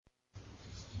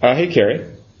Hey,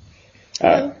 Kerri.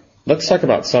 Hello. Let's talk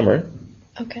about summer.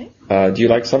 Okay. Do you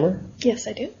like summer? Yes,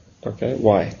 I do. Okay.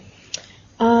 Why?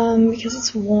 Because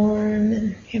it's warm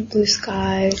and you have blue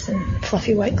skies and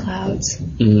fluffy white clouds.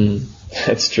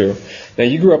 That's true. Now,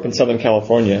 you grew up in Southern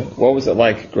California. What was it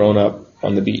like growing up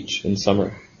on the beach in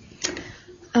summer?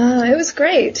 It was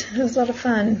great. It was a lot of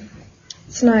fun.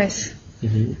 It's nice.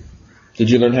 Did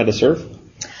you learn how to surf?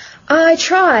 I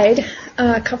tried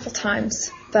a couple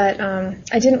times, but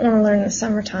I didn't want to learn in the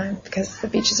summertime because the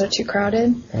beaches are too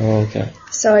crowded. Oh, okay.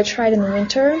 So I tried in the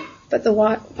winter, but the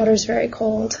water's very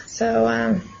cold. So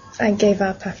I gave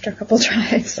up after a couple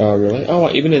tries. Oh, really?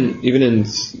 Oh, even in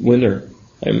winter,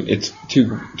 it's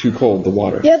too cold, the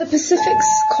water. Yeah, the Pacific's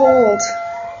cold.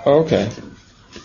 Oh, okay.